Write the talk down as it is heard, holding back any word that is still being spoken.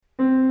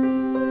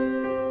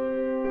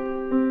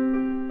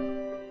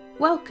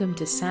Welcome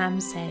to Sam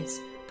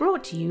Says,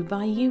 brought to you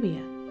by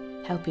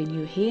Yuya, helping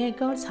you hear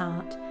God's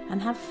heart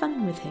and have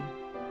fun with Him.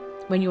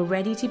 When you're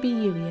ready to be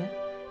Yuya,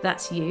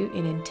 that's you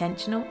in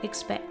intentional,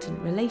 expectant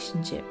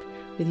relationship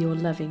with your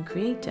loving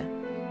Creator.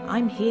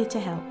 I'm here to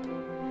help.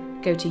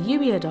 Go to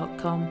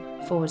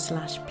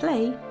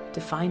yuya.com/play to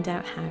find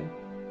out how.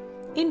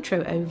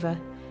 Intro over.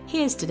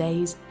 Here's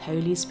today's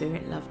Holy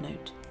Spirit Love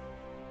Note.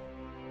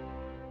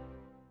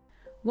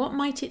 What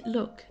might it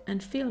look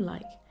and feel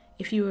like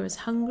if you were as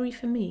hungry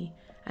for me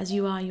as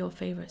you are your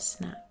favourite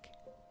snack?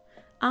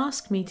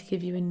 Ask me to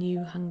give you a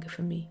new hunger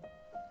for me.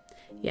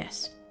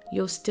 Yes,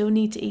 you'll still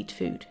need to eat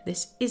food.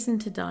 This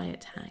isn't a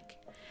diet hack.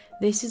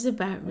 This is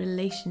about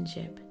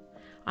relationship.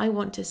 I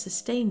want to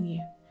sustain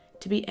you,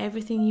 to be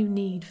everything you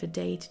need for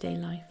day-to-day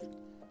life.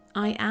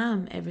 I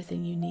am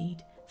everything you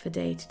need for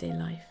day-to-day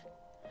life.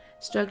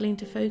 Struggling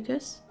to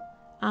focus?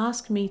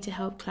 Ask me to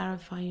help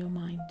clarify your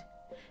mind.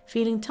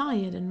 Feeling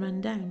tired and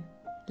run down?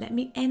 Let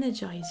me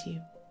energize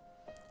you.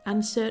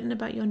 Uncertain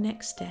about your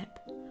next step?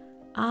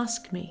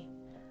 Ask me.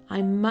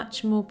 I'm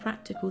much more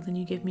practical than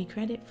you give me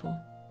credit for.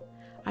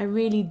 I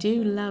really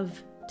do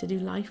love to do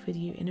life with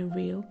you in a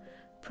real,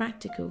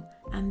 practical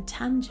and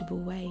tangible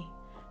way,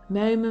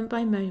 moment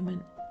by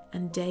moment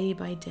and day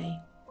by day.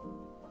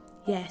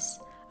 Yes,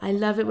 I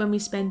love it when we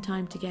spend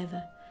time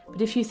together,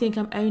 but if you think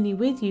I'm only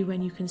with you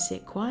when you can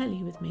sit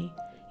quietly with me,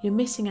 you're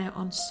missing out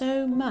on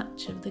so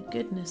much of the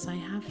goodness I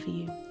have for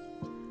you.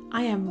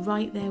 I am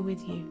right there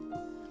with you.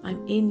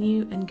 I'm in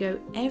you and go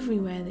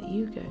everywhere that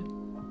you go.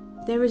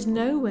 There is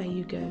nowhere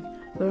you go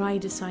where I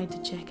decide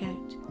to check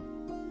out.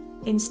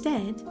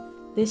 Instead,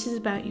 this is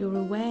about your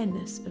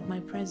awareness of my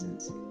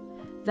presence.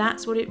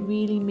 That's what it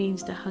really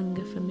means to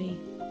hunger for me.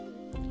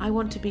 I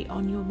want to be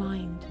on your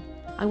mind.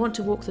 I want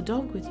to walk the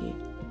dog with you.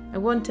 I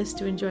want us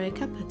to enjoy a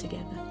cuppa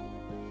together.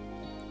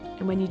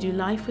 And when you do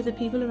life with the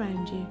people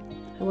around you,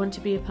 I want to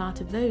be a part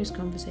of those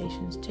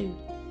conversations too.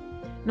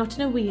 Not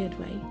in a weird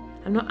way.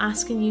 I'm not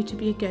asking you to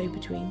be a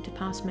go-between to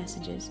pass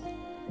messages.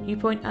 You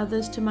point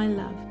others to my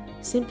love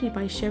simply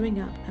by showing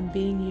up and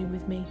being you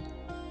with me.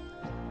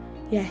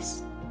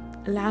 Yes,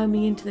 allow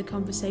me into the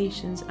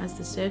conversations as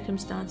the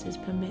circumstances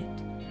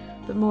permit.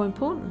 But more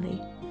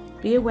importantly,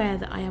 be aware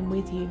that I am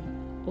with you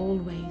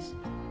always.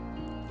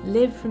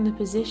 Live from the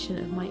position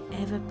of my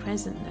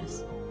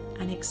ever-presentness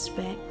and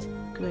expect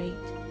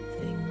great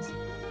things.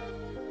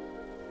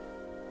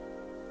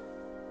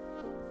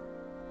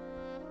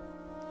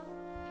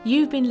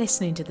 You've been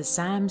listening to the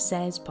Sam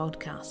Says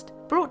podcast,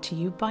 brought to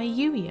you by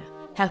Yuya,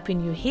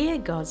 helping you hear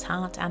God's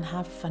heart and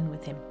have fun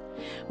with Him.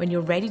 When you're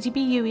ready to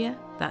be Yuya,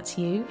 that's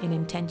you in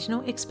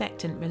intentional,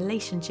 expectant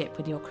relationship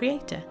with your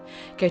Creator,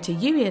 go to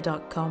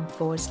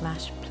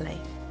yuya.com/play.